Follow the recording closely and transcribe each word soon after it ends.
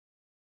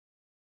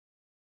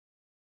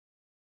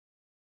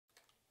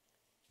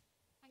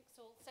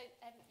So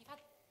you've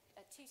had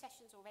two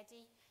sessions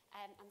already,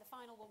 and the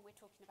final one we're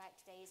talking about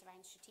today is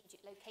around strategic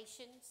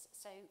locations.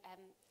 So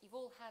you've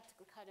all had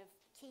kind of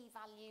key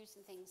values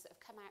and things that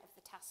have come out of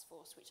the task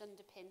force, which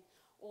underpin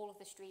all of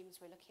the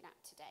streams we're looking at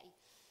today.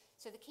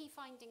 So the key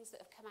findings that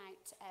have come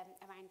out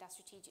around our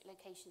strategic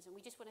locations, and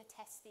we just want to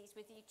test these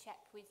with you, check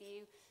with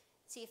you,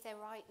 see if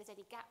they're right, there's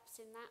any gaps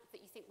in that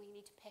you think we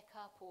need to pick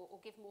up or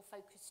give more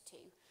focus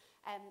to.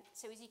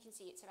 So as you can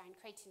see, it's around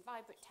creating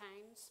vibrant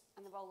towns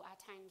and the role that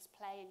our towns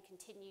play and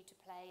continue to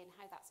play, and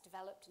how that's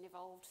developed and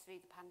evolved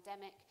through the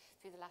pandemic,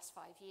 through the last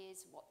 5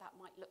 years, and what that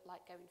might look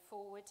like going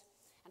forward.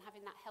 And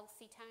having that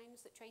healthy towns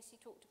that Tracy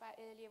talked about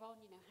earlier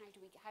on, you know, how do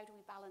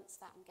we balance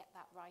that and get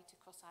that right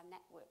across our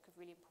network of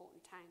really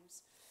important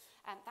towns?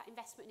 That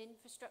investment in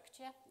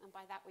infrastructure, and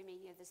by that we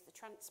mean, you know, there's the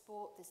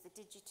transport, there's the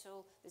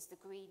digital, there's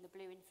the green, the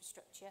blue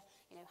infrastructure.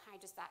 You know, how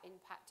does that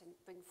impact and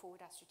bring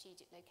forward our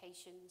strategic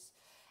locations?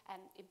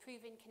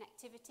 Improving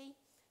connectivity.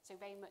 So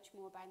very much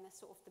more about the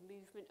sort of the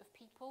movement of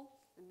people,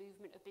 the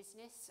movement of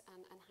business,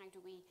 and how do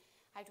we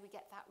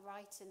get that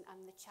right,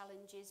 and the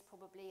challenges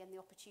probably and the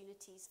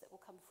opportunities that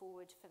will come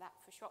forward for that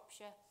for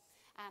Shropshire.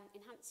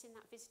 Enhancing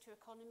that visitor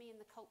economy and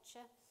the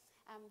culture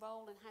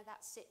role, and how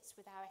that sits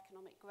with our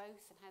economic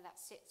growth, and how that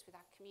sits with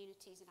our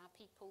communities and our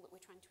people that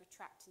we're trying to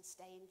attract and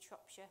stay in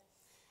Shropshire.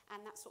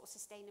 And that sort of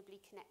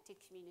sustainably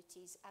connected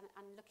communities,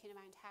 and looking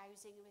around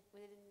housing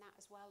within that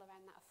as well,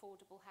 around that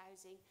affordable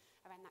housing,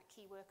 around that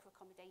key worker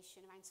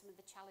accommodation, around some of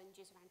the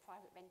challenges around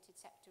private rented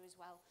sector as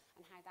well,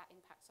 and how that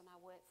impacts on our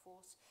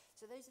workforce.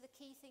 So those are the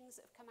key things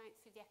that have come out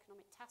through the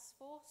Economic Task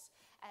Force,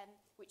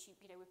 which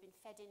you know we've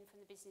been fed in from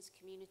the business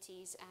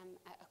communities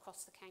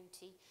across the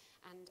county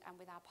and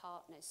with our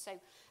partners. So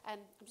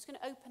I'm just going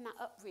to open that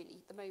up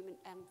really at the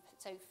moment.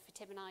 So for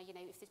Tim and I, you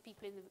know, if there's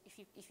people in the,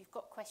 if you've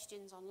got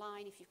questions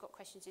online, if you've got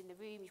questions in the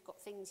room, you've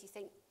got things you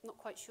think not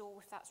quite sure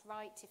if that's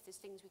right, if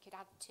there's things we could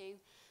add to,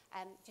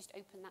 just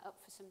open that up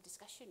for some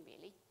discussion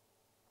really.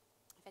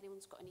 If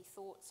anyone's got any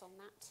thoughts on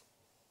that.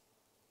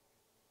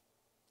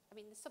 I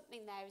mean, there's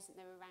something there, isn't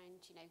there,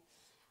 around, you know,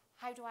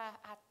 how do our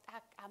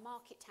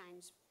market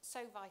towns,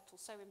 so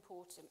vital, so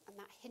important, and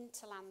that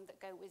hinterland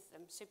that go with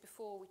them. So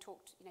before we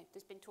talked, you know,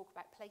 there's been talk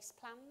about place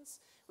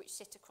plans, which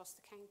sit across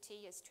the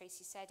county, as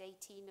Tracy said,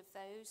 18 of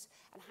those,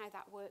 and how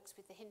that works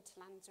with the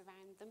hinterlands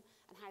around them,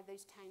 and how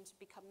those towns have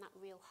become that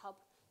real hub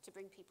to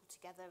bring people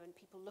together, and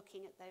people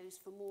looking at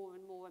those for more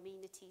and more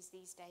amenities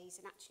these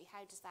days, and actually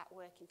how does that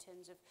work in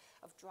terms of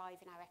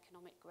driving our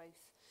economic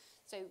growth.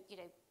 So, you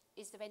know,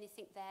 is there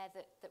anything there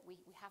that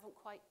we haven't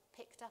quite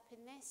picked up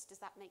in this?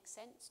 Does that make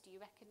sense? Do you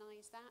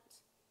recognise that?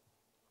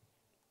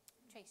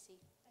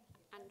 Tracy. Thank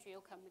you. Andrew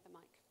will come with the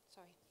mic.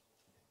 Sorry.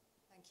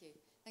 Thank you.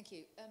 Thank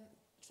you.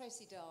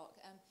 Tracy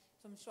Dark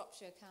from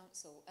Shropshire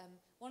Council.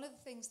 One of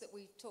the things that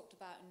we've talked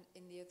about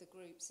in the other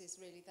groups is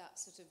really that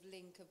sort of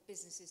link of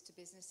businesses to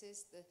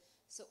businesses, the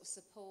sort of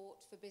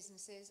support for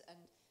businesses, and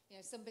you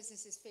know, some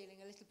businesses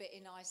feeling a little bit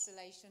in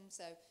isolation.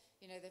 So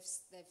you know,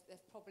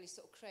 they've probably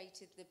sort of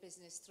created the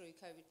business through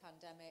COVID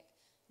pandemic,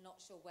 not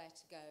sure where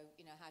to go,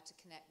 you know, how to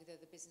connect with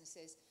other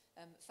businesses.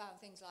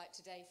 Found things like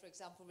today, for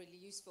example, really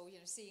useful,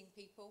 you know, seeing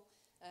people.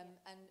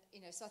 And,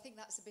 you know, so I think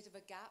that's a bit of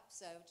a gap.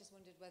 So I just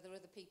wondered whether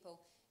other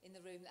people in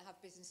the room that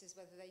have businesses,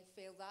 whether they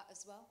feel that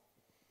as well.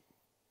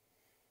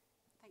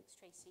 Thanks,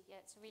 Tracy. Yeah,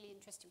 it's a really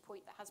interesting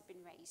point that has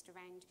been raised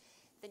around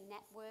the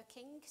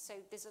networking. So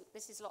this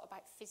is a lot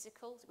about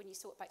physical. When you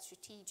talk about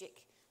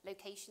strategic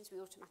locations,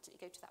 we automatically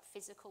go to that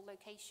physical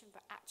location,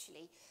 but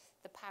actually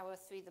the power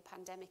through the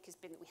pandemic has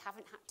been that we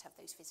haven't had to have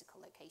those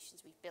physical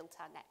locations. We've built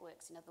our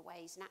networks in other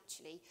ways, and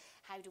actually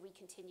how do we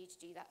continue to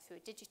do that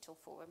through a digital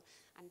forum?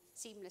 And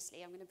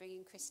seamlessly, I'm going to bring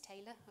in Chris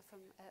Taylor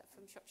from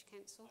Shropshire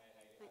Council.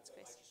 Thanks,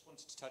 Chris. I just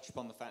wanted to touch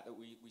upon the fact that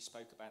we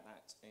spoke about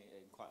that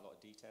in quite a lot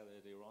of detail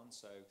earlier on.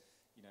 So,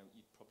 you know,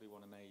 you'd probably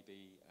want to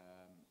maybe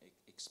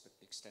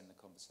extend the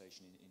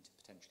conversation into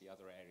potentially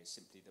other areas,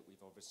 simply that we've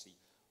obviously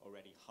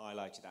already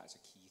highlighted that as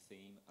a key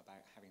theme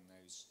about having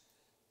those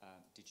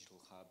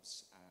digital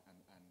hubs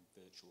and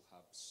virtual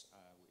hubs,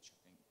 which I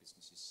think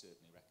businesses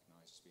certainly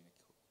recognise as being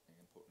an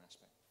important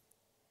aspect.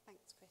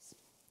 Thanks, Chris.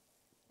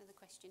 Another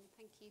question.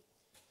 Thank you.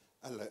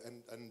 Hello,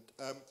 and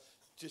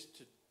just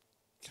to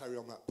carry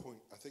on that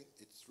point, I think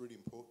it's really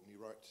important,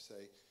 you're right to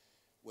say,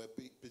 where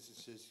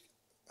businesses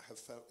have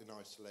felt in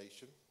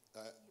isolation,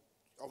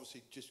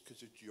 obviously just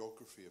because of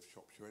geography of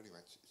Shropshire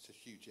anyway, it's a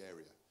huge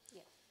area.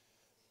 Yeah.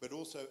 But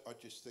also I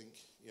just think,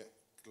 yeah,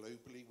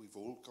 globally we've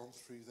all gone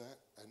through that,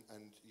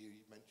 and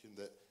you mentioned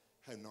that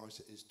how nice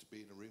it is to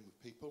be in a room with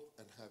people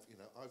and have, you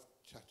know, I've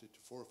chatted to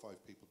 4 or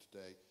 5 people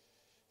today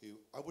who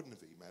I wouldn't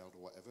have emailed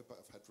or whatever, but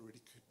I've had really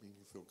good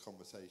meaningful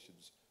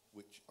conversations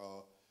which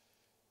are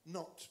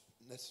not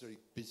necessarily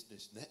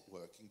business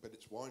networking, but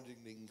it's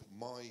widening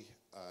my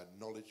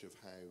knowledge of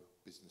how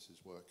businesses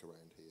work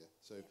around here.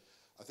 So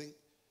I think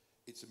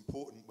it's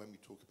important when we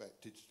talk about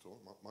digital,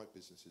 my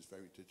business is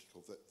very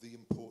digital, that the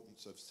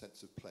importance of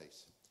sense of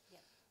place.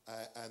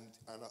 Yeah. And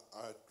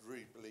I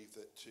really believe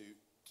that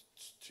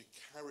to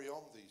carry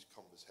on these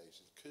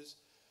conversations, because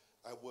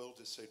our world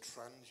is so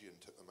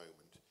transient at the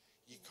moment.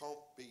 You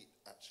can't beat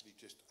actually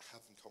just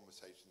having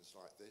conversations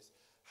like this,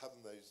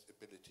 having those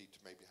ability to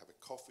maybe have a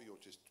coffee or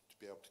just to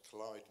be able to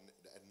collide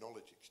and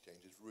knowledge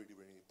exchange is really,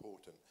 really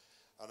important.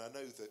 And I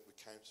know that the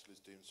council is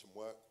doing some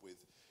work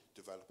with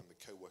developing the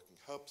co-working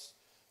hubs,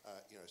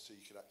 so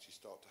you could actually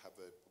start to have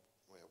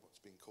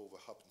what's being called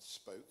the hub and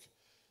spoke.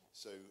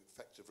 So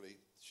effectively,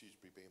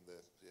 Shrewsbury being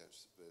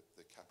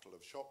the capital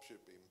of Shropshire,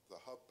 being the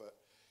hub,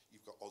 but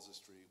you've got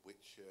Oswestry,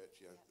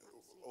 Whitchurch,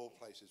 all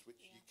places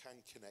which you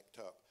can connect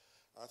up.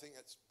 And I think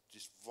that's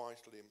just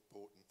vitally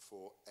important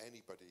for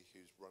anybody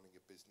who's running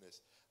a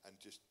business and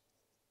just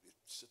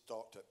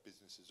start-up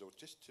businesses, or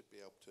just to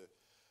be able to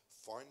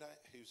find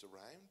out who's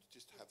around,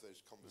 just to have those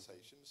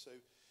conversations. So,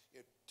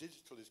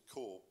 digital is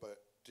core,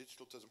 but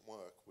digital doesn't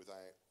work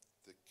without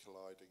the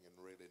colliding and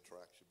real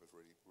interaction with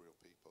really real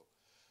people.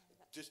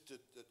 Just to,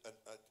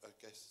 I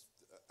guess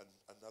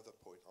another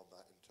point on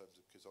that in terms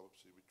of, because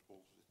obviously we're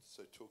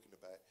also talking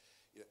about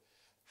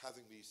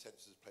having these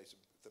sensors in place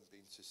and them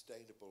being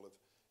sustainable, of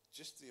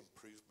just the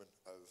improvement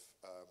of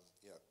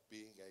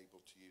being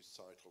able to use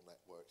cycle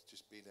networks,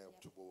 just being able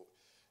to walk.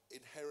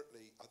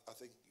 Inherently, I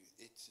think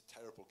it's a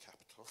terrible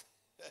capital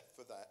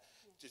for that,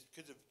 just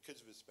because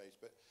of the space.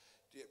 But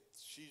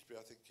Shrewsbury,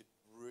 I think, could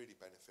really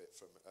benefit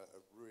from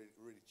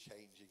really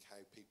changing how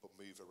people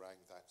move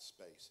around that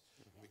space,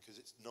 because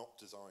it's not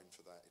designed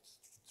for that.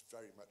 It's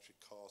very much a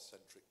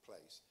car-centric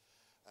place,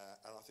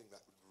 and I think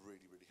that would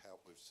really, really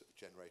help with sort of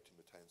generating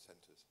the town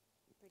centres.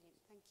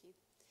 Brilliant, thank you.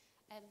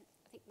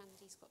 I think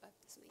Mandy's got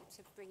something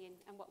to bring in,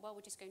 and while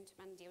we're just going to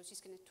Mandy, I was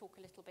just going to talk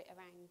a little bit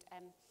around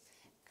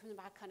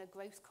about kind of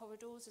growth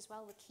corridors as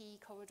well, the key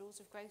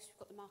corridors of growth.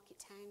 We've got the market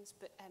towns,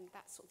 but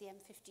that's sort of the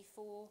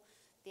M54,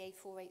 the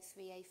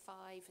A483,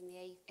 A5, and the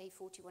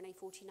A41,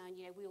 A49.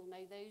 We all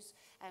know those,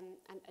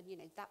 and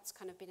that's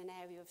kind of been an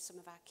area of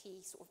some of our key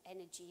sort of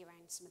energy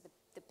around some of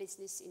the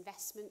business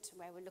investment,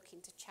 where we're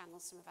looking to channel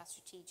some of our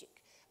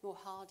strategic, more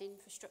hard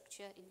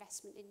infrastructure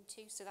investment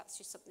into. So that's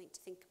just something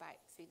to think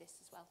about through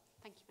this as well.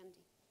 Thank you,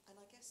 Mandy. And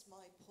I guess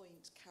my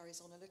point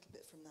carries on a little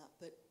bit from that,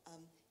 but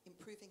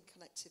improving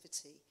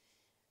connectivity,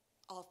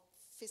 our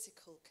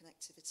physical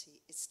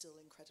connectivity is still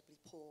incredibly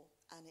poor,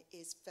 and it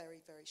is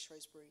very, very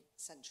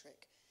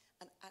Shrewsbury-centric.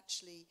 And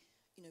actually,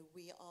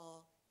 we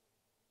are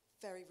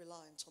very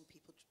reliant on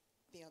people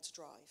being able to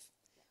drive.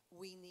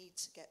 We need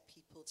to get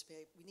people to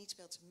we need to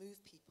be able to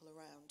move people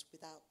around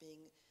without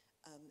being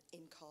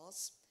in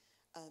cars.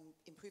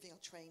 Improving our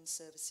train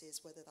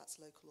services, whether that's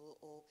local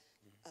or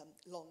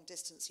long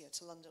distance,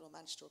 to London or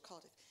Manchester or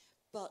Cardiff.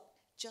 But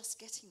just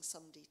getting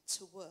somebody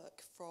to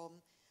work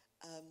from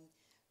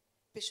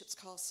Bishop's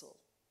Castle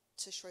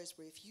to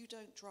Shrewsbury, if you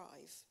don't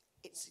drive,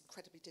 it's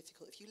incredibly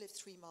difficult. If you live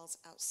 3 miles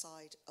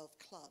outside of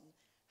Clun,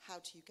 how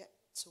do you get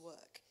to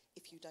work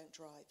if you don't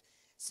drive?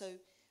 So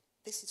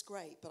this is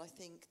great, but I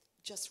think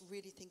just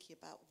really thinking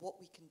about what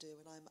we can do,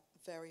 and I'm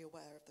very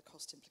aware of the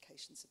cost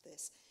implications of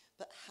this,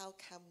 but how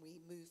can we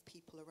move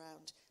people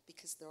around?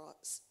 Because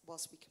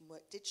whilst we can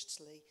work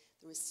digitally,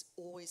 there is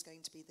always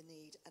going to be the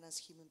need, and as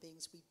human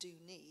beings, we do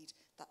need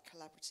that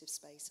collaborative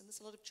space. And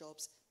there's a lot of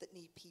jobs that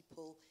need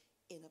people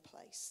in a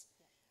place,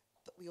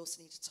 but we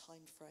also need a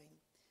time frame,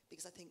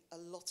 because I think a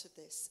lot of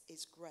this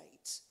is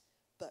great,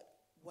 but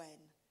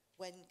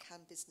when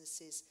can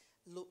businesses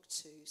look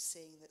to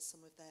seeing that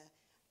some of their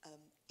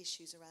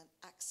issues around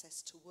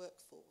access to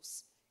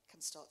workforce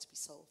can start to be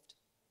solved?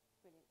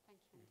 Brilliant, thank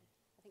you, Andy.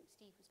 I think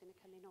Steve was going to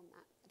come in on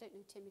that. I don't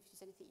know, Tim, if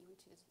there's anything you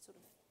wanted to sort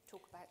of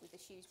talk about with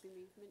the Shrewsbury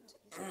movement.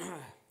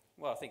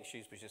 Well, I think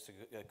Shrewsbury is just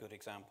a good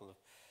example of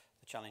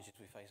the challenges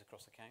we face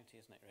across the county,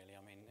 isn't it, really?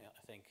 I mean,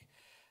 I think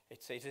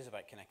it is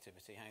about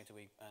connectivity, how do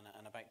we,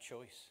 and about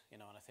choice, and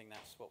I think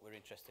that's what we're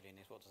interested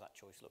in, is what does that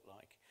choice look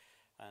like?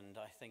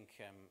 And I think,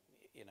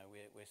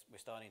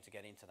 we're starting to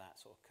get into that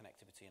sort of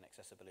connectivity and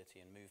accessibility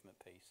and movement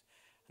piece.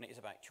 And it is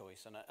about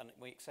choice. And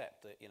we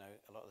accept that,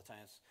 a lot of the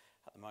towns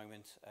at the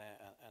moment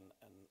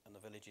and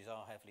the villages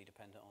are heavily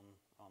dependent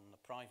on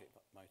the private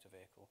motor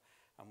vehicle.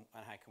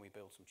 And how can we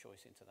build some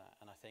choice into that?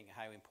 And I think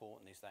how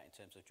important is that in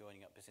terms of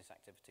joining up business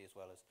activity as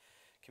well as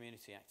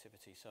community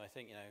activity? So I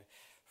think,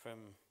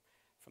 from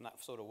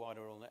that sort of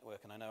wider rural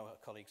network, and I know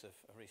our colleagues have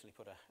recently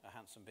put a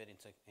handsome bid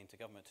into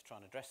government to try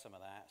and address some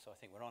of that, so I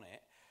think we're on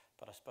it.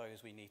 But I suppose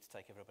we need to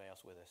take everybody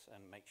else with us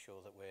and make sure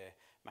that we're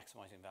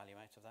maximising value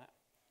out of that.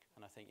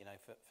 And I think,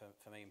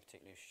 for me in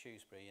particular,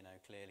 Shrewsbury,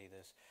 clearly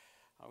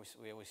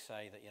we always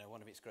say that,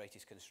 one of its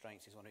greatest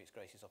constraints is one of its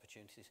greatest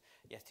opportunities.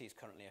 Yes, it is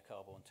currently a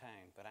car-borne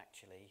town, but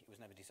actually it was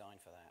never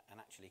designed for that.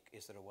 And actually,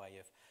 is there a way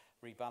of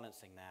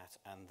rebalancing that,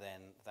 and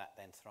then that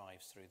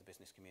thrives through the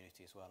business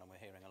community as well? And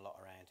we're hearing a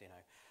lot around,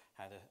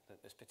 how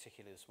there's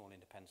particularly the small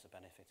independents are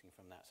benefiting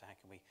from that. So how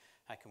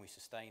can we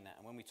sustain that?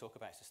 And when we talk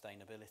about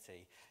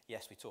sustainability,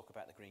 yes, we talk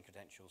about the green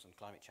credentials and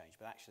climate change,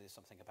 but actually there's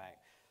something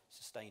about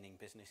sustaining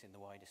business in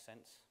the widest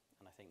sense.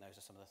 And I think those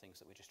are some of the things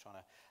that we're just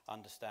trying to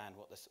understand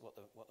what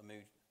the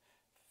mood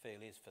feel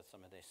is for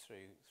some of this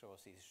through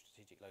obviously the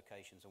strategic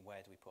locations, and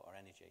where do we put our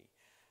energy.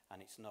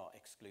 and it's not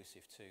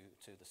exclusive to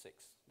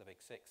the big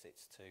six.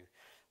 It's to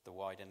the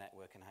wider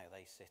network and how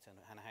they sit,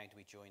 and how do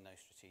we join those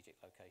strategic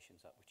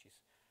locations up, which is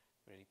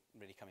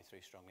really coming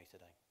through strongly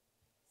today.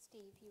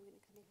 Steve, you were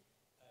going to come in.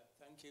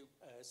 Thank you.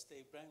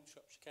 Steve Brown,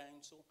 Shropshire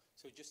Council.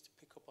 So just to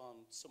pick up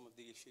on some of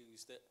the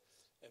issues that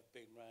have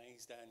been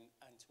raised and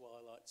to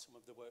highlight some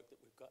of the work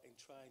that we've got in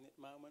train at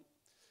the moment.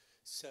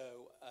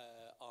 So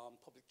on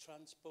public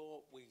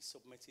transport, we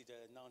submitted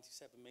a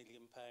 £97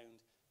 million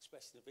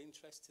expression of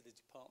interest to the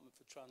Department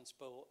for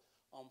Transport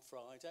on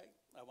Friday.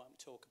 I won't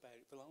talk about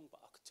it for long, but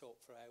I could talk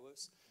for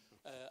hours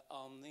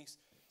on this.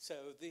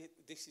 So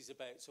this is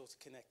about sort of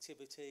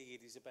connectivity,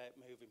 it is about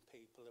moving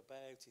people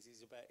about, it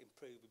is about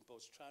improving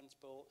bus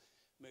transport,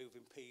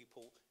 moving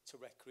people to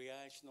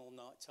recreational,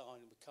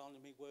 nighttime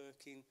economy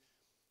working,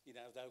 you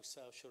know, those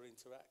social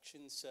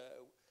interactions.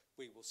 So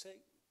we will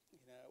see,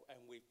 you know, and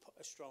we put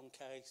a strong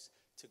case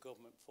to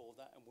government for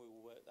that, and we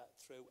will work that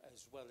through,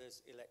 as well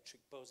as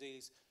electric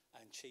buses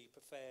and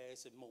cheaper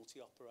fares and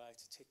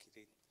multi-operator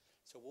ticketing.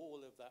 So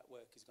all of that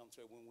work has gone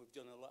through, and we've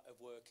done a lot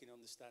of work in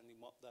understanding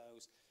what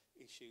those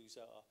issues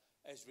are.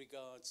 As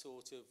regards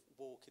sort of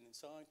walking and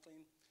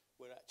cycling,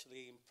 we're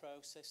actually in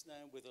process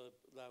now with a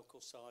local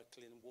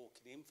cycling and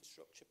walking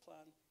infrastructure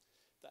plan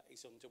that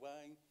is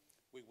underway.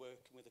 We're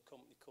working with a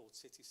company called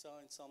City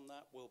Science on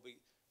that. We're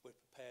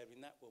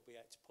preparing that. We'll be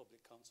out to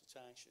public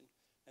consultation,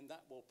 and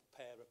that will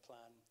prepare a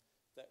plan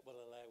that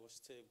will allow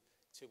us to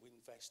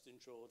invest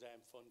and draw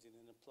down funding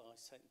and apply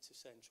to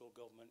central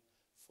government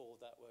for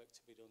that work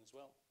to be done as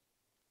well.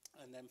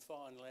 And then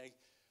finally,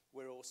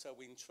 we're also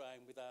in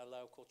train with our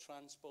local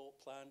transport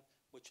plan,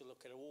 which will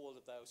look at all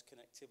of those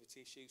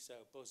connectivity issues,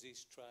 so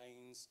buses,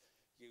 trains,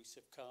 use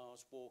of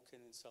cars,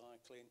 walking and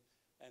cycling,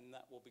 and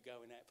that will be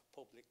going out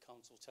for public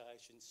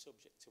consultations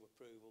subject to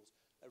approvals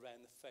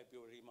around the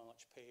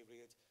February-March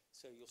period.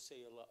 So you'll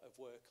see a lot of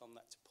work on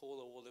that to pull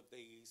all of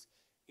these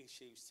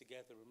issues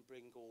together and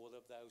bring all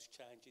of those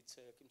changing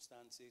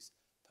circumstances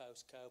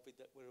post-COVID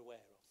that we're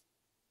aware of.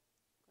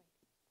 Great.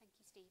 Thank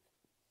you, Steve.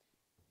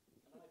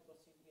 Can I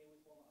butt in here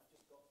with one that I've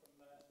just got from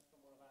one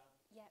of our...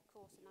 Yeah, of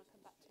course, and I'll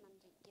come back to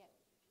Mandy. Yeah.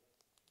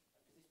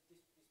 Because this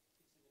fits in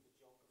with the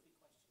geography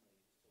question that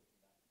you were talking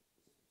about.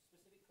 It's a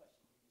specific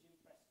question from Jim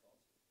Prescott,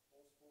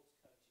 All Sports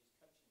Coaches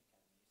Coaching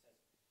Academy. He says,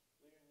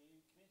 we're a new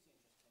community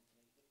interest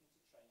company looking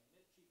to train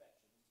military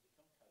veterans to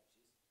become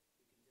coaches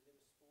who can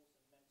deliver sports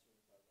and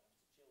mentoring programs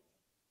to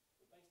children.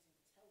 We're based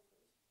in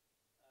Telford,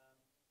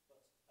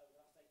 but over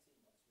the last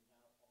 18 months we've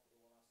now offered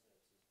all our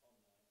services online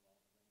rather than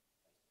face-to-face.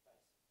 The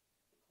question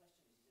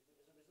is if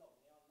as a result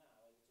we are now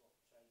able to offer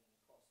training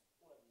across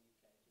all over the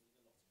UK, including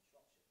a lot in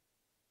Shropshire.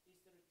 Is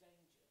there a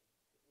danger that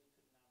we could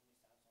now miss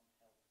out on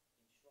help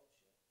in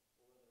Shropshire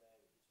or other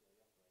areas where we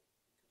operate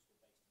because we're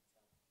based in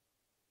Telford?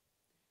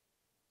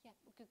 Yeah,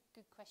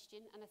 good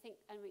question. And I think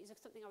it's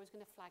something I was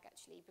going to flag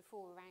actually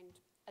before around,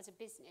 as a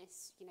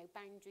business, you know,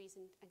 boundaries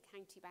and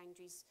county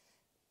boundaries,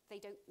 they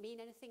don't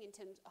mean anything in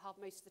terms of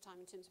most of the time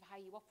in terms of how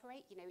you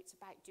operate. You know, it's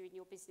about doing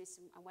your business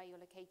and where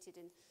you're located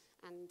and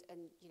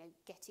you know,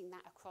 getting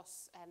that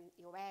across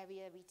your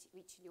area,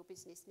 reaching your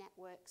business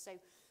network. So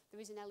there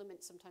is an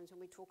element sometimes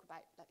when we talk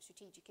about like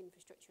strategic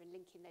infrastructure and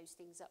linking those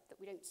things up that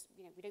we don't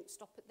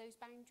stop at those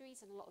boundaries.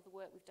 And a lot of the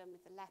work we've done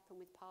with the LEP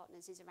and with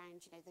partners is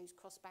around, you know, those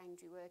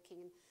cross-boundary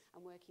working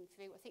and working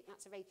through. I think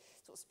that's a very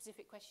sort of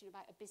specific question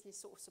about a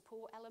business sort of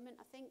support element,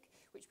 I think,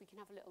 which we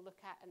can have a little look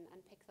at and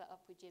pick that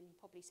up with Jim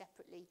probably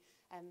separately.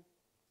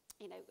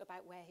 You know,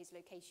 about where his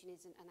location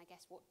is and I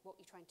guess what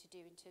you're trying to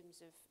do in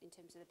terms of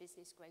the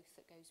business growth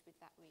that goes with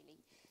that,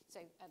 really. So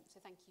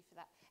thank you for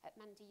that.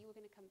 Mandy, you were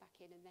going to come back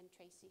in, and then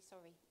Tracy.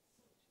 Sorry.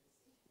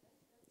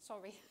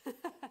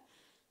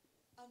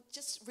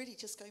 Just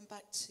going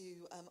back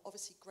to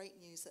obviously great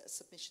news that a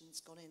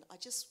submission's gone in.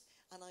 I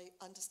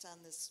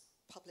understand there's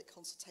public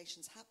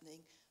consultations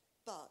happening,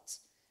 but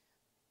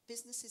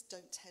businesses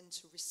don't tend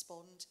to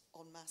respond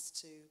en masse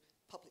to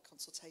public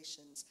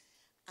consultations,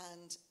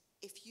 and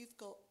if you've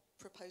got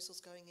proposals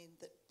going in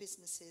that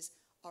businesses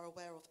are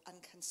aware of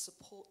and can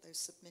support those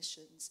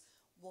submissions,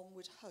 one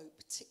would hope,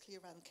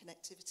 particularly around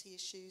connectivity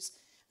issues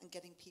and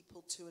getting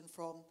people to and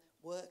from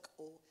work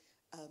or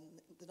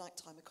the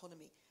nighttime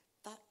economy,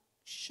 that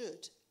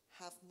should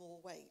have more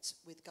weight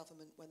with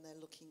government when they're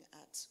looking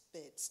at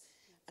bids.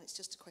 Yeah. And it's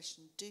just a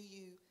question, do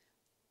you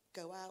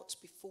go out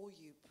before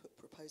you put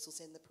proposals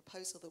in? The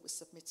proposal that was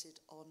submitted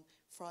on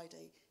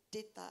Friday,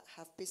 did that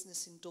have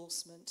business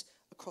endorsement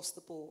across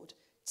the board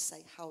to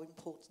say how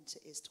important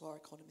it is to our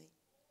economy?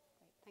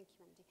 Great, thank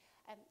you,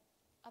 Mandy.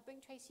 I'll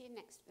bring Tracy in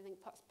next and then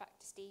pass back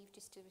to Steve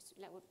just to, do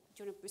you want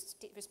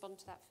to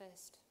respond to that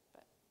first?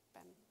 But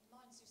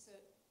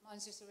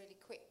Mine's just a really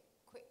quick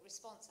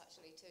response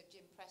actually to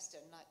Jim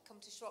Preston. Like, come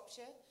to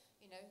Shropshire,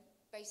 you know,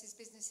 bases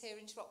business here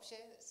in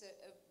Shropshire. That's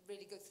a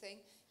really good thing.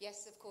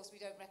 Yes, of course,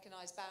 we don't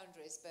recognise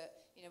boundaries,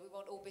 but you know, we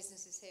want all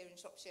businesses here in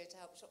Shropshire to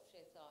help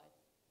Shropshire thrive.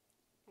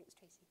 Thanks,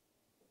 Tracy.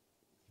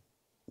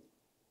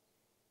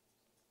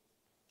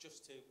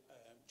 Just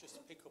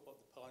to pick up on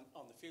the point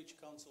on the future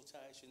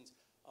consultations,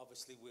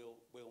 Obviously,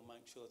 we'll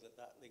make sure that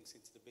that links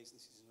into the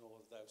businesses and all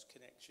of those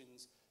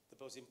connections. The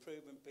Buzz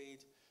Improvement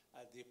Bid,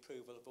 the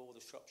approval of all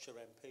the Shropshire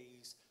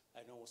MPs,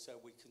 and also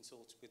we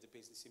consulted with the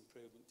business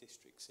improvement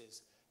districts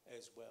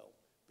as well,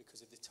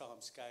 because of the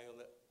time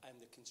scale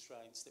and the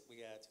constraints that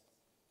we had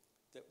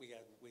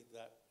with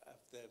that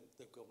of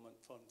the government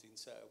funding.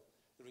 So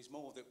there is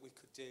more that we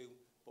could do,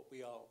 but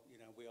we are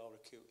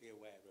acutely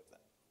aware of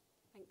that.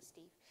 Thanks,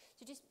 Steve.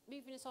 So just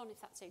moving us on, if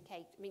that's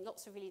okay. I mean,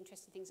 lots of really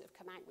interesting things that have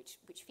come out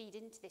which feed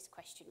into this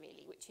question,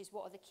 really, which is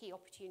what are the key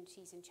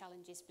opportunities and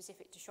challenges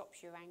specific to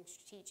Shropshire around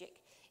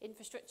strategic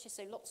infrastructure?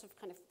 So lots of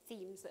kind of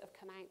themes that have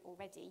come out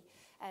already.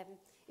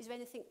 Is there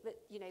anything that,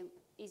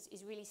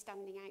 is really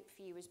standing out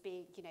for you as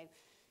being,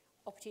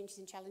 opportunities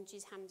and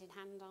challenges hand in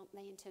hand, aren't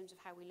they, in terms of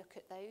how we look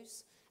at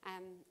those?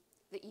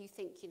 That you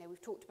think,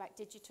 we've talked about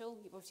digital.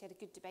 You've obviously had a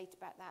good debate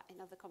about that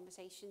in other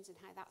conversations and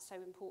how that's so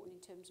important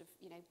in terms of,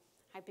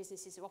 how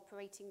businesses are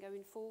operating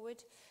going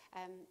forward.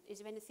 Is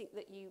there anything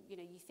that you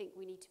think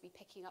we need to be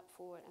picking up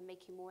for and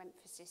making more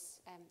emphasis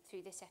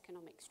through this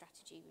economic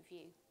strategy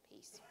review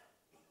piece?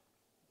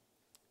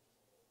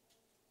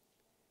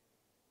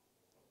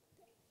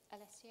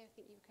 Alessio, I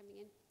think you were coming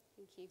in.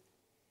 Thank you.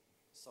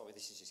 Sorry,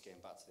 this is just going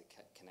back to the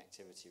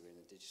connectivity in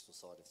the digital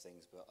side of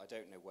things, but I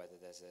don't know whether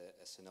there's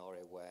a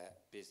scenario where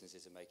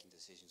businesses are making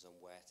decisions on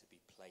where to be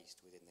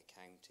placed within the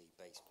county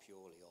based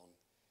purely on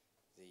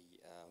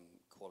the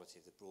quality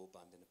of the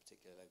broadband in a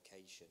particular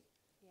location.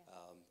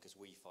 Because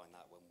we find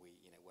that when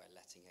we're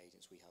letting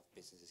agents, we have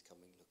businesses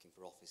coming looking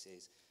for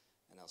offices,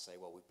 and they'll say,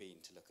 well, we've been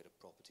to look at a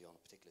property on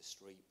a particular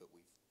street, but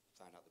we've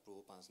found out the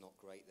broadband's not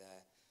great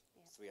there.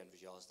 300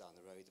 yards down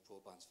the road, the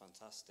broadband's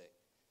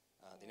fantastic.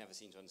 They never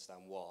seem to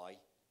understand why.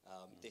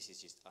 This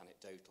is just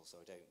anecdotal, so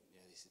I don't,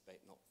 this is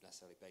not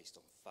necessarily based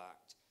on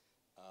fact.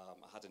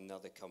 I had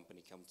another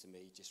company come to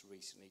me just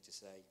recently to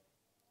say,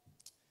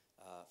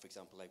 for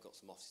example, they've got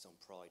some offices on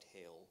Pride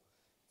Hill.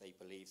 They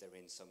believe they're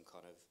in some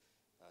kind of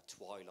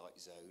twilight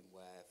zone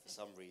where, for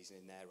some reason,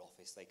 in their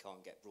office they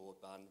can't get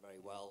broadband very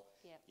well.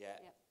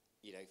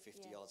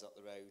 50 yards up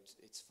the road,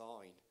 it's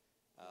fine.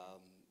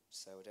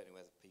 So I don't know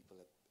whether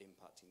people are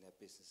impacting their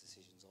business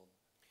decisions on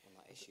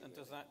that issue. And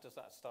does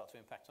that start to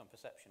impact on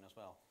perception as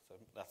well? So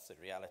that's the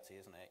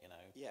reality, isn't it?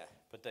 Yeah.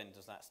 But then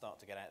does that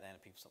start to get out there and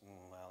people say,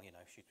 well,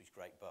 Shrewsbury's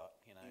great, but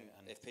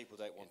And if people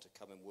don't want to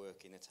come and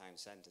work in a town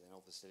centre, then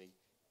obviously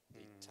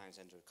the town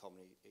centre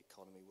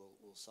economy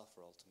will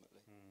suffer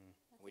ultimately.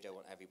 And we don't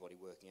want everybody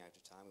working out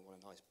of town. We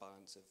want a nice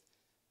balance of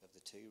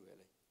the two,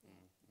 really.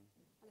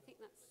 And I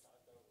think that's...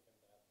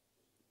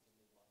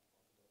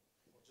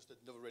 Just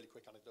another really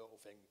quick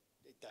anecdotal thing,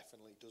 it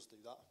definitely does do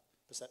that,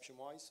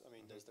 perception-wise. I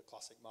mean, there's the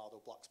classic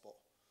Mardo black spot.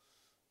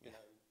 You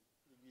know,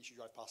 you should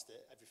drive past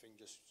it, everything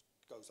just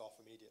goes off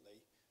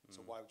immediately.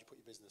 So why would you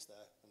put your business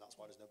there? And that's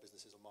why there's no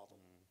businesses on Mardo.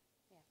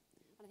 Yeah,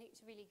 and I think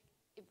it's a really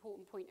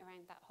important point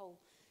around that whole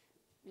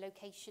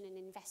location and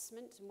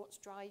investment and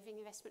what's driving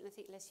investment. And I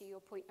think, Leslie,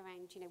 your point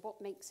around, what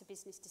makes a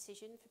business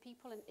decision for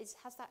people, and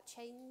has that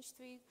changed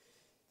through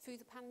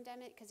the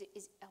pandemic?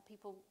 Are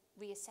people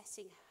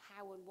reassessing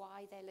how and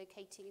why they're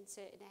locating in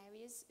certain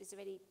areas? Is there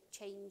any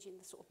change in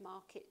the sort of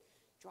market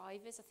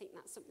drivers? I think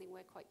that's something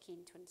we're quite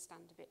keen to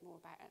understand a bit more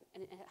about.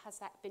 And has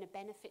that been a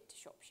benefit to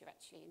Shropshire,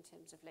 actually, in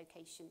terms of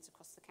locations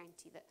across the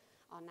county that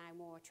are now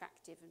more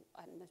attractive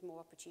and there's more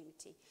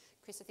opportunity?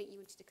 Chris, I think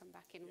you wanted to come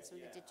back in on some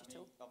of the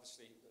digital. I mean,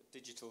 obviously,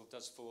 digital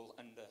does fall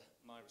under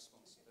my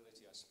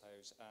responsibility, I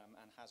suppose,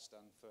 and has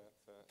done for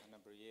a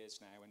number of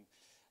years now. And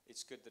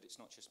it's good that it's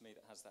not just me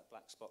that has that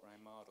black spot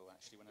around Mardle,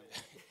 actually, when I'm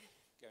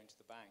going to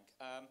the bank.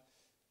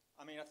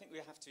 I mean, I think we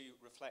have to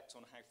reflect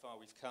on how far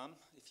we've come.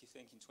 If you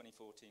think in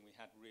 2014 we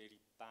had really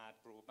bad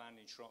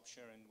broadband in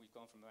Shropshire, and we've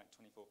gone from about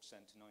 24%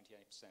 to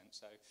 98%.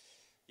 So,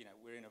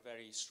 we're in a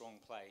very strong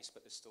place,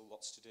 but there's still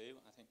lots to do.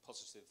 I think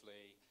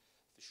positively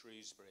for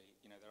Shrewsbury,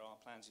 there are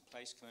plans in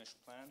place, commercial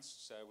plans.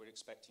 So we're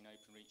expecting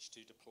Openreach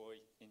to deploy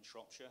in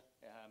Shropshire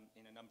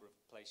in a number of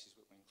places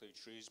that will include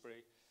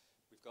Shrewsbury.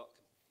 We've got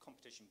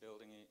competition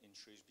building in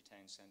Shrewsbury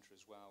Town Centre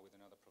as well with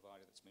another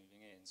provider that's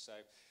moving in.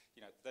 So,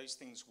 those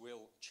things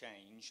will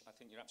change. I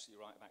think you're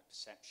absolutely right about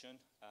perception.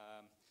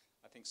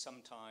 I think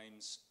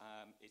sometimes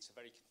it's a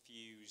very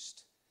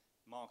confused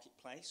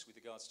marketplace with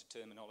regards to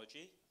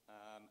terminology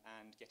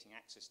and getting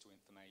access to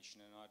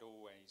information. And I'd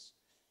always,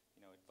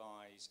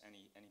 advise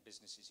any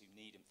businesses who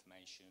need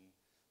information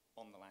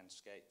on the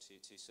landscape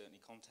to certainly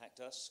contact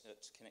us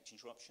at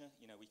Connecting Shropshire.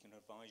 We can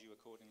advise you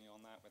accordingly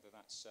on that, whether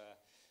that's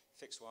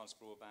fixed wireless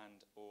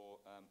broadband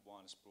or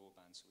wireless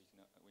broadband, so we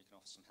can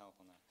offer some help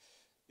on that.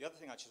 The other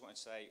thing I just wanted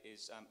to say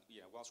is,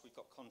 whilst we've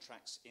got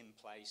contracts in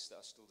place that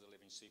are still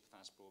delivering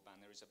superfast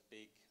broadband, there is a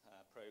big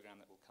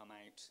programme that will come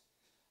out.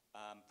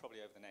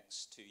 Probably over the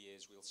next 2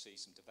 years, we'll see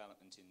some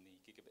development in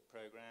the gigabit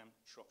programme.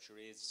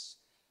 Shropshire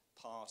is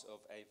part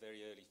of a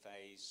very early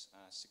phase.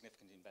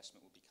 Significant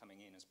investment will be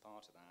coming in as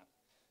part of that,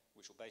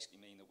 which will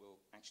basically mean that we'll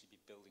actually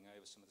be building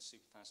over some of the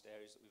superfast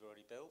areas that we've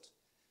already built.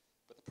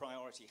 But the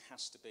priority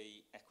has to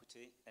be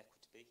equity.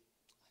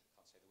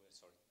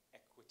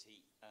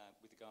 equity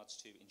with regards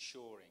to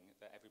ensuring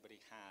that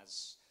everybody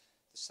has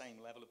the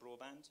same level of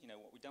broadband. You know,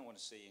 what we don't want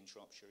to see in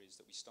Shropshire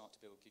is that we start to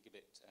build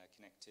gigabit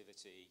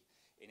connectivity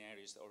in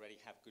areas that already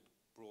have good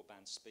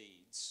broadband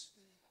speeds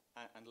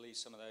and leave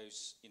some of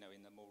those, you know,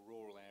 in the more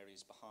rural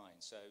areas behind.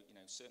 So, you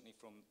know, certainly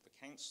from the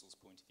council's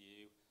point of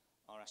view,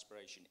 our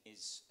aspiration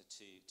is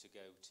to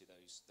go to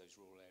those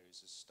rural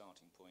areas as a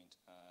starting point,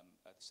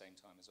 at the same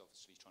time as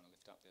obviously trying to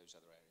lift up those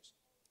other areas.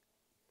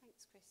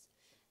 Thanks, Chris.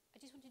 I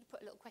just wanted to put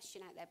a little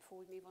question out there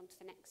before we move on to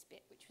the next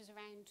bit, which was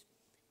around,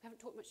 we haven't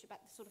talked much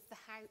about the sort of the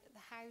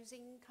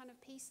housing kind of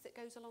piece that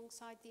goes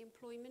alongside the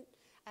employment,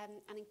 and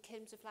in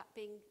terms of that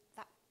being,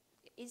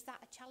 is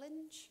that a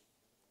challenge?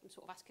 I'm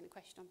sort of asking a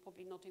question I'm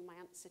probably nodding my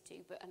answer to,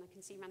 and I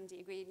can see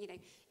Mandy agreeing, you know,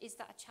 is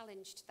that a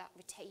challenge to that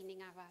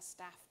retaining of our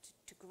staff,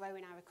 to grow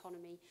in our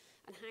economy,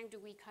 and how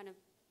do we kind of,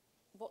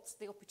 what's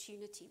the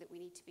opportunity that we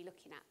need to be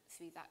looking at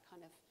through that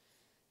kind of,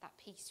 that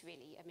piece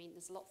really? I mean,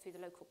 there's a lot through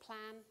the local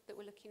plan that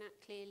we're looking at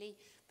clearly,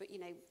 but you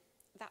know,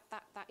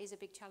 that is a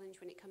big challenge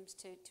when it comes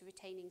to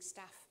retaining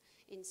staff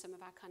in some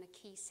of our kind of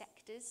key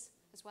sectors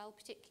as well,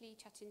 particularly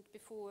chatting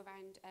before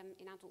around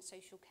in adult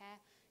social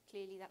care.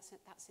 Clearly that's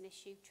an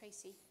issue.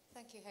 Tracy?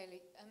 Thank you,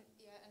 Hayley.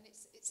 Yeah, and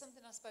it's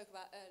something I spoke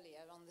about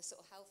earlier on the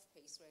sort of health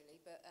piece, really.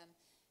 But,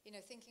 you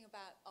know, thinking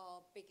about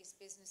our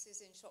biggest businesses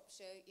in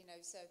Shropshire, you know,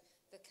 so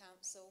the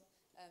council,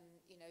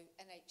 you know,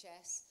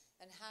 NHS,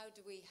 and how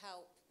do we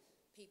help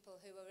people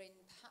who are in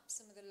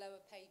perhaps some of the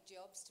lower paid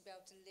jobs to be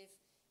able to live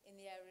in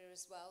the area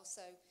as well.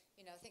 So,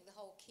 you know, I think the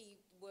whole key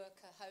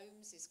worker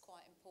homes is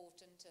quite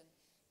important, and,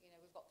 you know,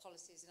 we've got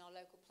policies in our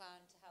local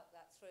plan to help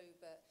that through,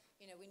 but,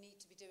 you know, we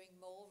need to be doing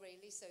more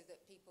really so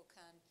that people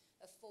can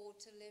afford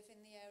to live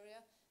in the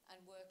area and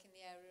work in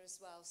the area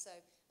as well. So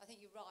I think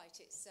you're right,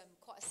 it's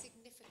quite a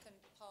significant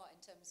part in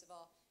terms of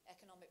our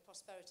economic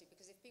prosperity,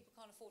 because if people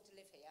can't afford to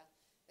live here,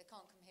 they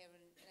can't come here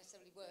and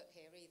necessarily work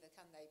here either,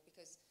 can they?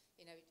 Because,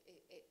 you know,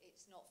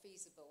 it's not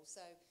feasible.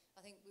 So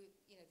I think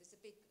you know, there's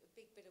a big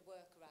bit of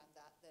work around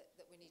that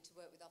we need to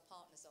work with our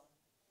partners on.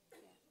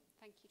 Yeah,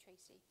 thank you,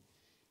 Tracy.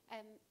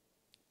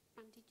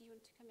 Mandy, do you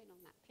want to come in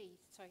on that,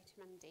 please? Sorry to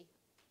Mandy.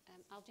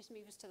 I'll just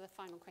move us to the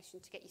final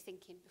question to get you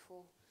thinking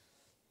before.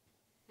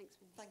 Thanks,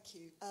 Mandy. Thank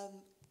you.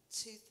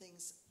 Two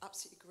things.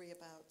 Absolutely agree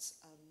about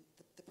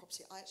the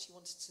property. I actually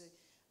wanted to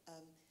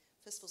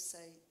first of all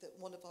say that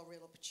one of our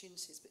real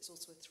opportunities, but it's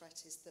also a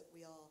threat, is that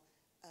we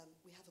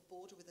have a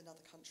border with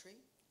another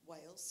country,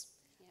 Wales,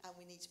 and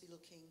we need to be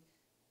looking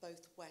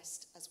both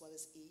west as well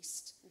as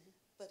east.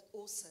 But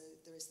also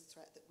there is the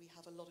threat that we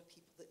have a lot of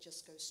people that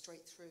just go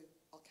straight through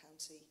our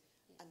county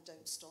and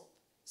don't stop.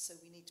 So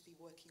we need to be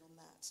working on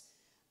that.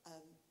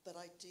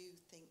 But I do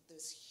think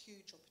there's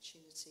huge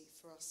opportunity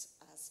for us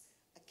as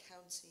a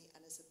county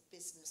and as a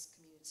business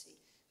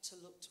community to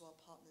look to our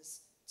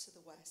partners to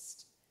the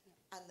west,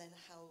 and then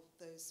how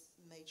those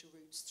major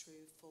routes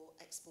through for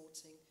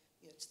exporting,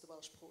 you know, to the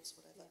Welsh ports,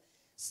 whatever.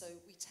 So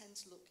we tend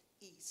to look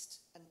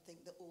east and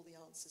think that all the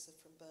answers are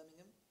from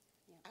Birmingham.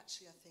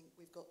 Actually, I think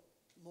we've got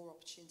more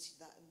opportunity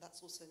than that, and that's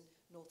also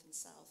north and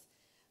south.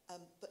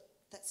 But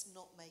let's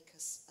not make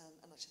us,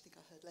 and actually I think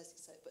I heard Leslie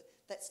say it, but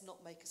let's not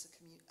make us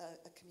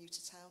a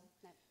commuter town.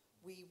 No.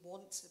 We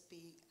want to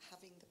be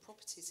having the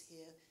properties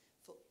here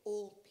for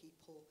all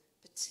people,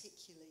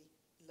 particularly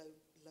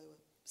lower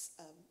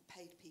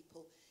paid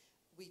people.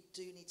 We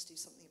do need to do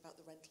something about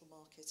the rental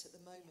market. At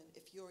the moment,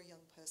 if you're a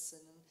young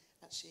person, and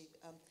actually,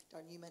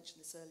 Darren, you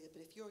mentioned this earlier,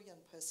 but if you're a young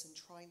person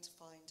trying to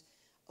find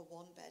a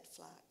one-bed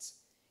flat,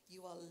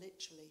 you are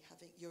literally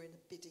you're in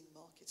a bidding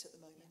market at the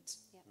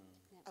moment.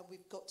 And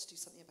we've got to do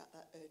something about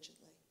that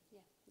urgently.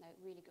 Yeah, no,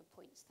 really good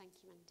points.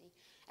 Thank you, Mandy.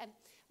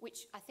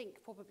 Which I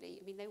think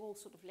probably, I mean, they all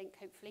sort of link,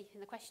 hopefully,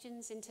 in the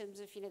questions in terms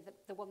of, you know,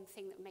 the one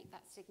thing that would make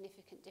that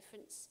significant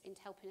difference in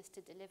helping us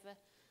to deliver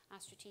our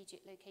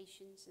strategic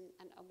locations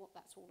and what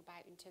that's all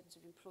about in terms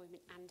of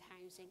employment and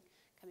housing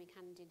coming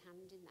hand in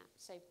hand in that.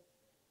 So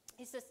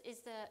is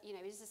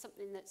there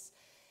something that's,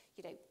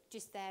 you know,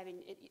 just there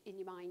in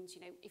your mind,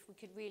 you know, if we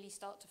could really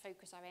start to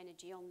focus our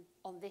energy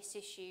on this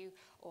issue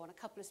or on a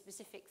couple of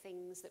specific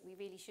things that we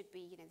really should be,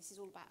 you know, this is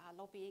all about our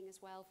lobbying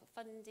as well for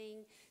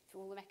funding,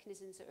 through all the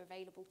mechanisms that are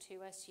available to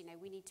us. You know,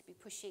 we need to be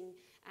pushing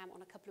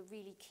on a couple of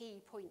really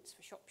key points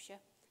for Shropshire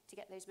to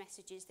get those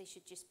messages. They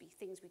should just be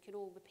things we can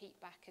all repeat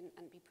back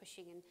and be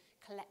pushing and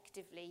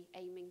collectively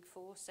aiming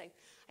for. So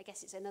I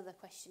guess it's another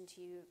question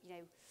to you, you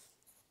know,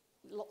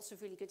 lots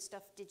of really good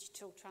stuff,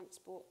 digital,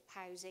 transport,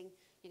 housing.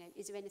 You know,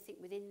 is there anything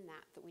within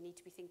that we need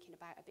to be thinking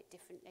about a bit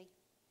differently?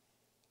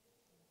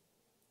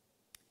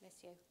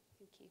 Alessio,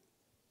 thank you.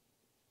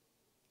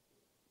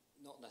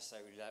 Not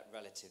necessarily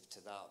relative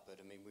to that,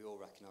 but I mean, we all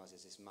recognise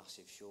there's this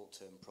massive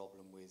short-term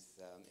problem with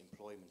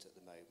employment at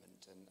the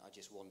moment, and I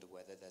just wonder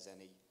whether there's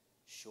any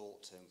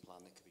short-term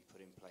plan that could be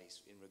put in place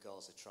in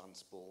regards to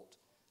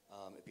transport.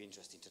 It'd be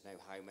interesting to know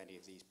how many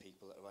of these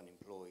people that are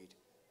unemployed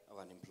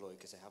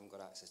because they haven't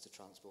got access to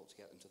transport to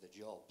get them to the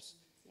jobs.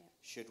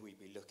 Should we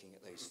be looking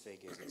at those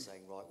figures and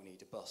saying, right, we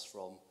need a bus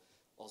from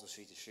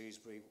Oswestry to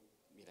Shrewsbury,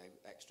 you know,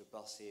 extra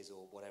buses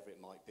or whatever it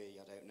might be,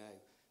 I don't know.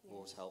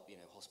 more to help, you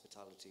know,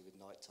 hospitality with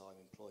nighttime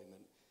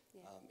employment.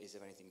 Yeah. Is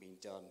there anything being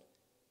done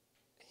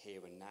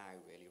here and now,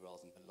 really,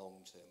 rather than the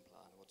long-term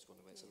plan? I just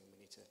wonder whether it's something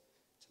we need to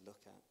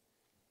look at.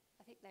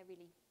 I think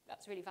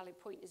that's a really valid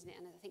point, isn't it?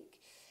 And I think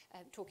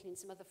talking in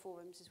some other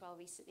forums as well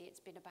recently, it's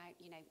been about,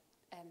 you know,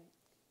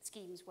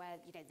 schemes where,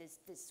 you know,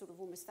 there's sort of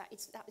almost that,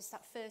 it's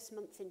that first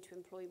month into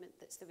employment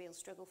that's the real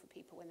struggle for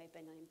people when they've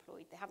been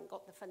unemployed. They haven't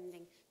got the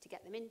funding to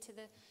get them into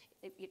the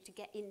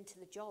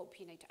job,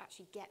 you know, to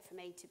actually get from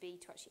A to B,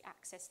 to actually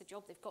access the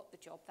job. They've got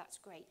the job, that's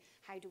great.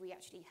 How do we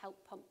actually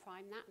help pump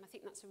prime that? And I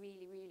think that's a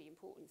really, really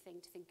important thing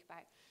to think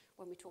about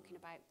when we're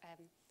talking about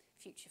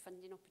future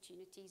funding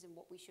opportunities and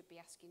what we should be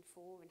asking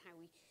for and how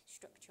we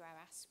structure our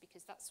asks,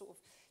 because that's sort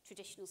of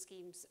traditional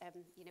schemes,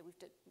 you know,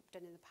 we've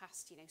done in the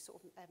past, you know,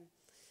 sort of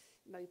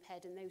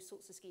moped and those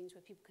sorts of schemes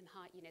where people can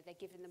hire, you know, they're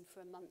giving them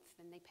for a month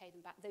and they pay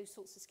them back. Those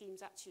sorts of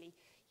schemes actually,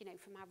 you know,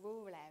 from our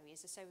rural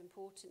areas are so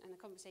important. And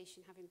the conversation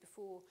having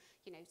before,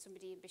 you know,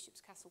 somebody in Bishop's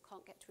Castle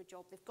can't get to a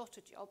job, they've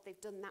got a job, they've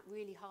done that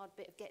really hard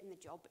bit of getting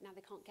the job, but now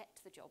they can't get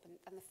to the job,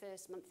 and the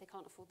first month they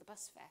can't afford the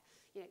bus fare.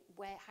 You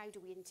know, how do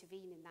we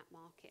intervene in that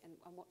market,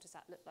 and what does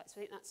that look like? So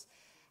I think that's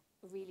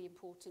really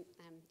important,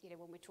 you know,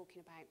 when we're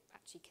talking about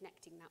actually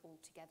connecting that all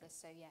together.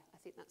 So yeah, I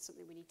think that's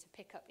something we need to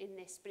pick up in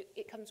this, but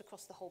it comes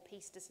across the whole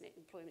piece, doesn't it?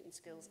 Employment and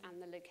skills and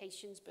the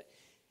locations, but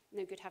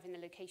no good having the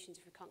locations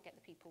if we can't get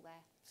the people there.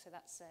 So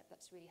that's a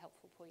really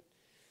helpful point.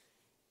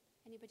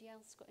 Anybody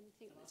else got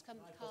anything that's come?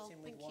 Carl,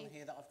 thank you. One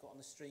here that I've got on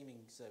the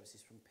streaming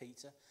services from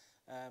Peter,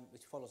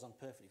 which follows on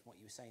perfectly from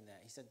what you were saying there.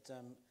 He said,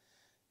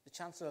 the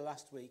Chancellor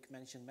last week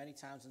mentioned many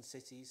towns and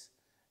cities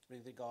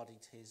regarding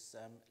to his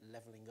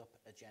levelling up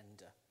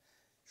agenda.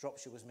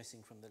 Shropshire was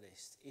missing from the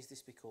list. Is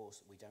this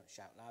because we don't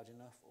shout loud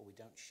enough, or we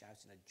don't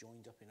shout in a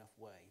joined up enough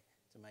way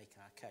to make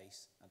our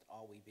case? And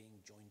are we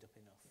being joined up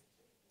enough?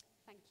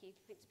 Thank you.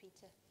 Thanks,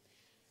 Peter.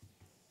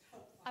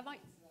 I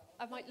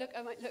might look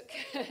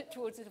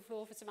towards the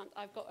floor for Samantha.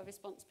 I've got a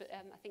response, but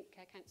I think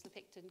Councillor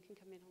Picton can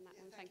come in on that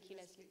one. Thank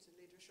you, Leslie. Picton,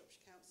 leader of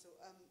Shropshire Council.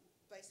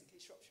 Basically,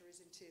 Shropshire is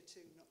in Tier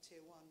 2, not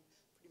Tier 1.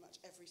 Pretty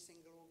much every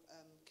single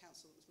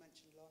council that was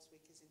mentioned last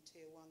week is in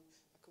Tier 1.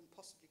 I couldn't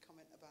possibly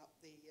comment about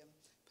the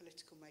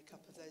political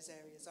makeup of those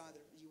areas either.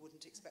 You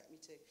wouldn't expect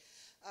me to.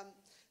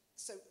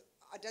 So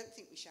I don't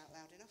think we shout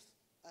loud enough.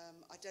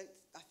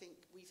 I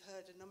think we've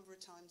heard a number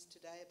of times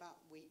today about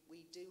we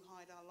do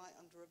hide our light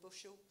under a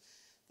bushel.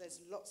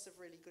 There's lots of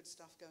really good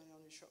stuff going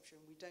on in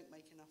Shropshire, and we don't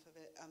make enough of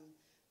it.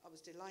 I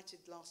was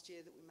delighted last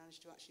year that we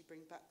managed to actually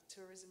bring back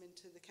tourism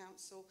into the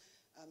council.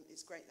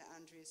 It's great that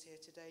Andrea's here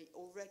today.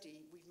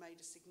 Already, we've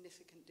made a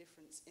significant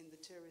difference in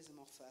the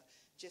tourism offer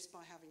just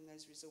by having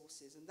those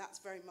resources, and that's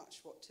very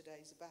much what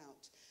today's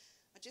about.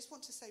 I just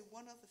want to say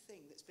one other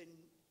thing that's been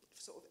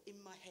sort of in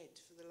my head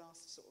for the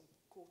last sort of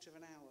quarter of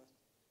an hour.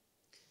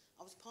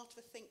 I was part of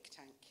a think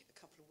tank a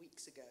couple of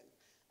weeks ago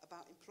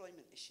about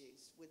employment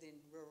issues within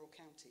rural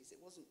counties. It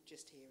wasn't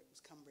just here, it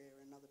was Cumbria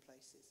and other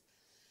places.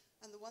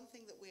 And the one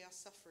thing that we are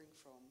suffering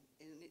from,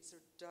 and it's a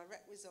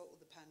direct result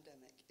of the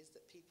pandemic, is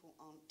that people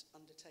aren't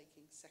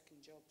undertaking second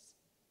jobs.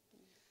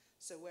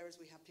 So whereas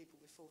we have people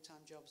with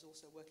full-time jobs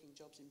also working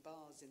jobs in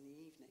bars in the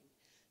evening,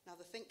 now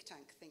the think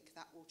tank think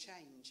that will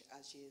change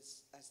as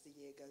the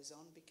year goes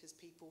on, because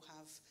people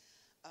have,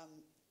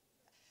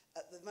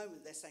 at the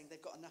moment they're saying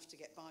they've got enough to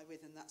get by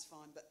with and that's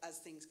fine, but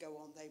as things go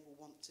on they will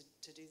want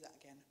to do that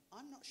again.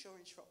 I'm not sure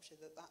in Shropshire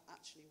that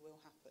actually will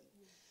happen.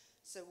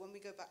 So when we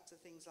go back to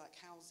things like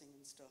housing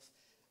and stuff,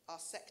 our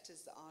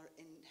sectors that are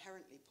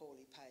inherently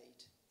poorly paid,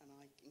 and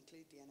I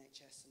include the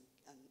NHS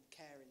and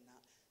care in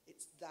that,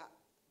 it's that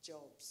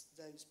jobs,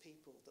 those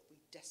people that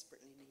we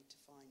desperately need to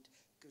find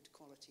good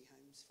quality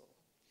homes for.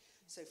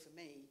 So for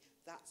me,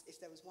 that's, if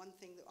there was one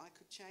thing that I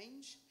could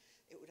change,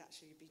 it would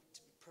actually be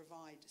to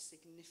provide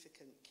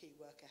significant key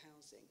worker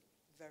housing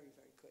very,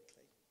 very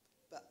quickly,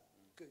 but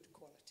good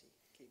quality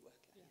key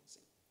worker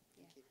housing.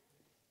 Thank you.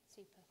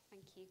 Super,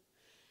 thank you.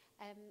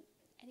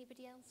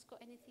 Anybody else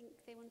got anything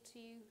they want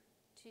to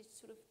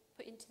sort of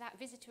put into that?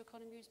 Visitor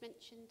economy was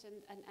mentioned,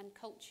 and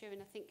culture,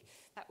 and I think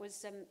that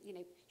was, you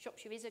know,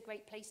 Shropshire is a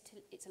great place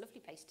to, it's a lovely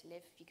place to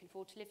live. If you can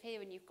afford to live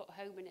here and you've got a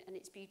home and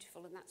it's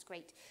beautiful, and that's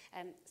great.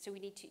 So we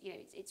need to, you know,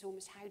 it's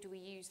almost how do we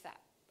use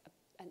that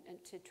and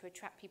to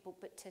attract people,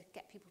 but to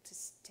get people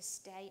to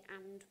stay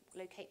and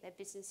locate their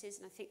businesses.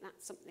 And I think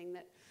that's something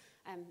that,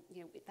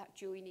 you know, that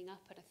joining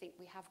up, and I think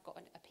we have got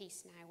a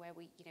piece now where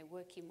we, you know,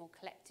 working more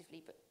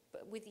collectively, but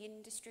with the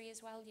industry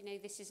as well. You know,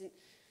 this isn't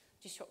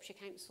just Shropshire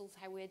Councils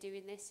how we're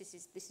doing this. This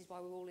is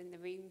why we're all in the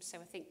room. So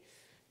I think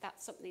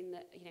that's something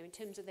that, you know, in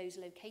terms of those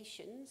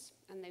locations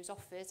and those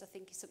offers, I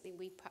think is something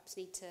we perhaps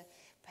need to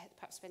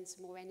perhaps spend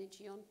some more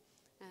energy on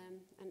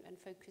and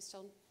focus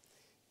on.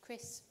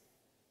 Chris?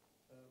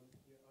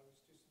 Yeah, I was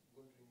just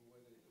wondering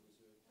whether there was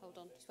a... Hold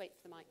on, just wait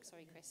for the mic.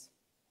 Sorry, Chris.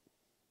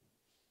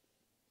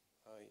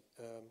 Hi,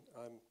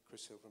 I'm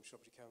Chris Hill from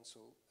Shropshire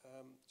Council.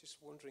 Just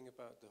wondering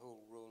about the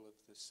whole role of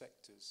the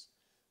sectors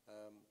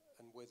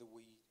and whether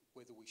we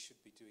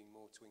should be doing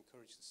more to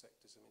encourage the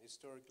sectors. I mean,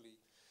 historically,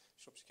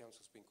 Shropshire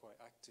Council's been quite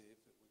active.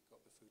 We've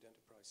got the Food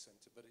Enterprise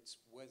Centre, but it's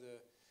whether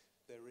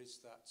there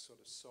is that sort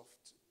of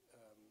soft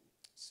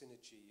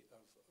synergy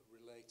of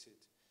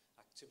related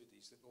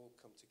activities that all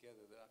come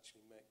together that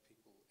actually make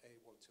people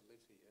want to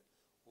live here,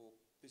 or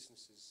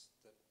businesses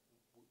that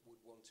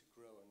would want to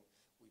grow. And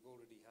we've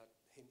already had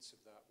hints of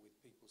that with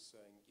people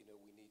saying, you know,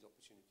 we need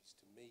opportunities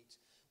to meet,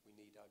 we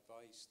need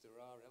advice. There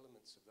are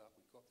elements of that.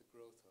 We've got the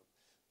growth hub,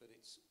 but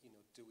it's, you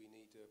know, do we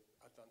need an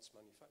advanced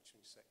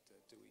manufacturing sector?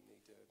 Do we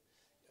need a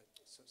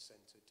sort of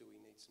centre? Do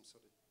we need some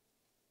sort of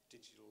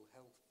digital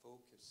health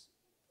focus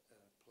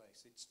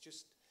place? It's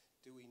just,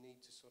 do we need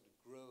to sort of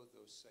grow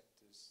those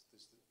sectors?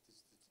 There's the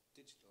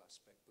digital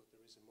aspect, but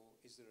there is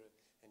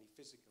any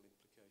physical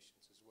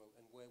implications as well,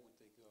 and where would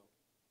they go?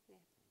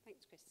 Yeah,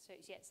 thanks, Chris. So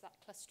it's that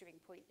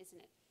clustering point, isn't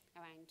it?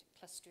 Around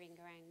clustering,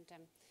 around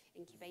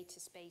incubator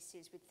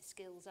spaces with the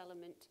skills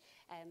element,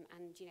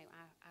 and you know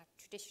our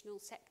traditional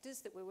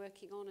sectors that we're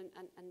working on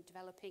and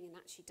developing. And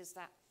actually, is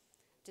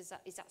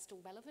that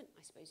still relevant?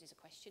 I suppose is a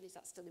question. Is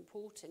that still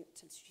important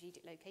to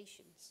strategic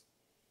locations?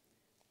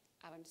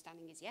 Our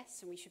understanding is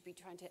yes, and we should be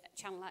trying to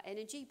channel that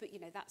energy. But you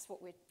know, that's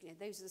what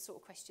those are the sort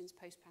of questions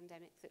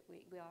post-pandemic that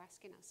we are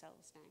asking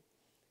ourselves now.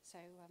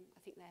 So I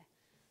think there are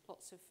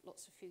lots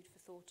of food for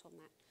thought on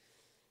that.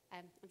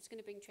 I'm just going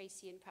to bring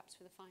Tracy in perhaps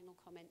for the final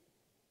comment.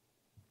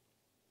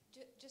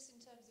 Just in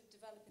terms of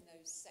developing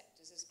those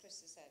sectors, as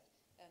Chris has said,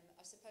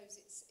 I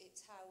suppose it's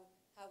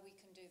how we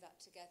can do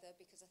that together,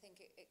 because I think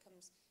it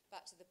comes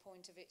back to the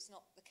point of it's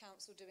not the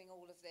council doing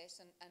all of this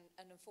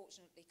and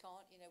unfortunately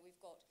can't. You know, we've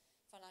got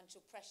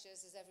financial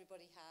pressures, as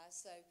everybody has.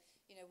 So,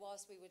 you know,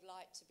 whilst we would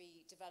like to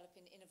be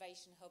developing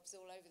innovation hubs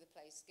all over the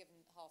place, given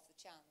half the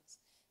chance,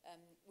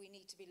 we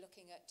need to be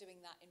looking at doing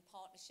that in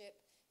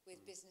partnership with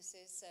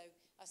businesses. So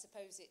I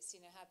suppose it's, you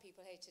know, how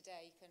people here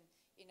today can,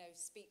 you know,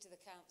 speak to the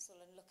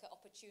council and look at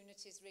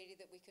opportunities really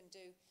that we can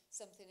do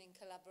something in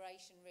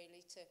collaboration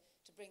really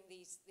to bring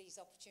these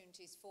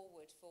opportunities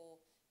forward for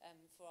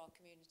our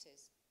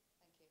communities.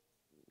 Thank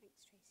you.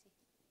 Thanks, Tracy.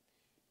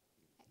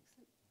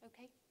 Excellent.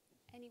 Okay.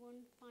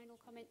 Anyone final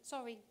comment?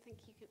 Sorry,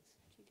 thank you,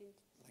 Julian.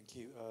 Thank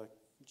you,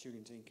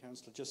 Julian Dean,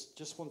 Councillor.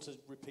 Just want to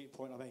repeat a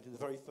point I made in the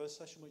very first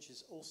session, which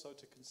is also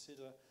to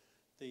consider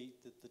the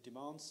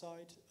demand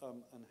side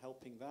and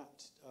helping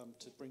that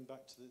to bring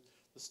back to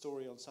the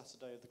story on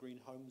Saturday of the Green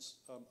Homes,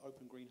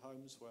 Open Green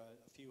Homes, where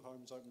a few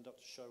homes opened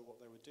up to show what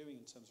they were doing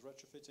in terms of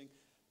retrofitting.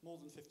 More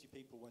than 50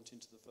 people went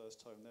into the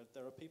first home.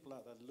 There are people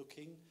out there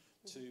looking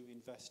to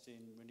invest in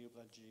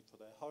renewable energy for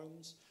their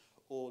homes,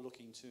 or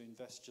looking to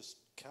invest just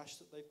cash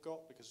that they've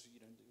got, because, you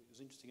know, it was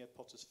interesting. Ed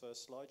Potter's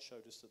first slide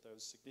showed us that there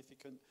was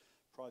significant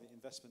private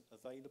investment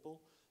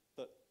available,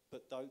 but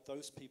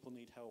those people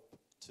need help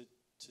to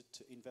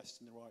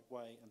invest in the right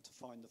way and to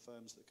find the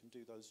firms that can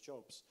do those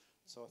jobs.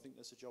 So I think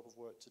there's a job of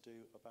work to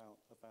do about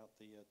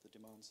the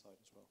demand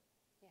side as well.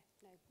 Yeah,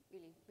 no,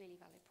 really, really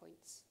valid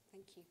points.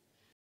 Thank you.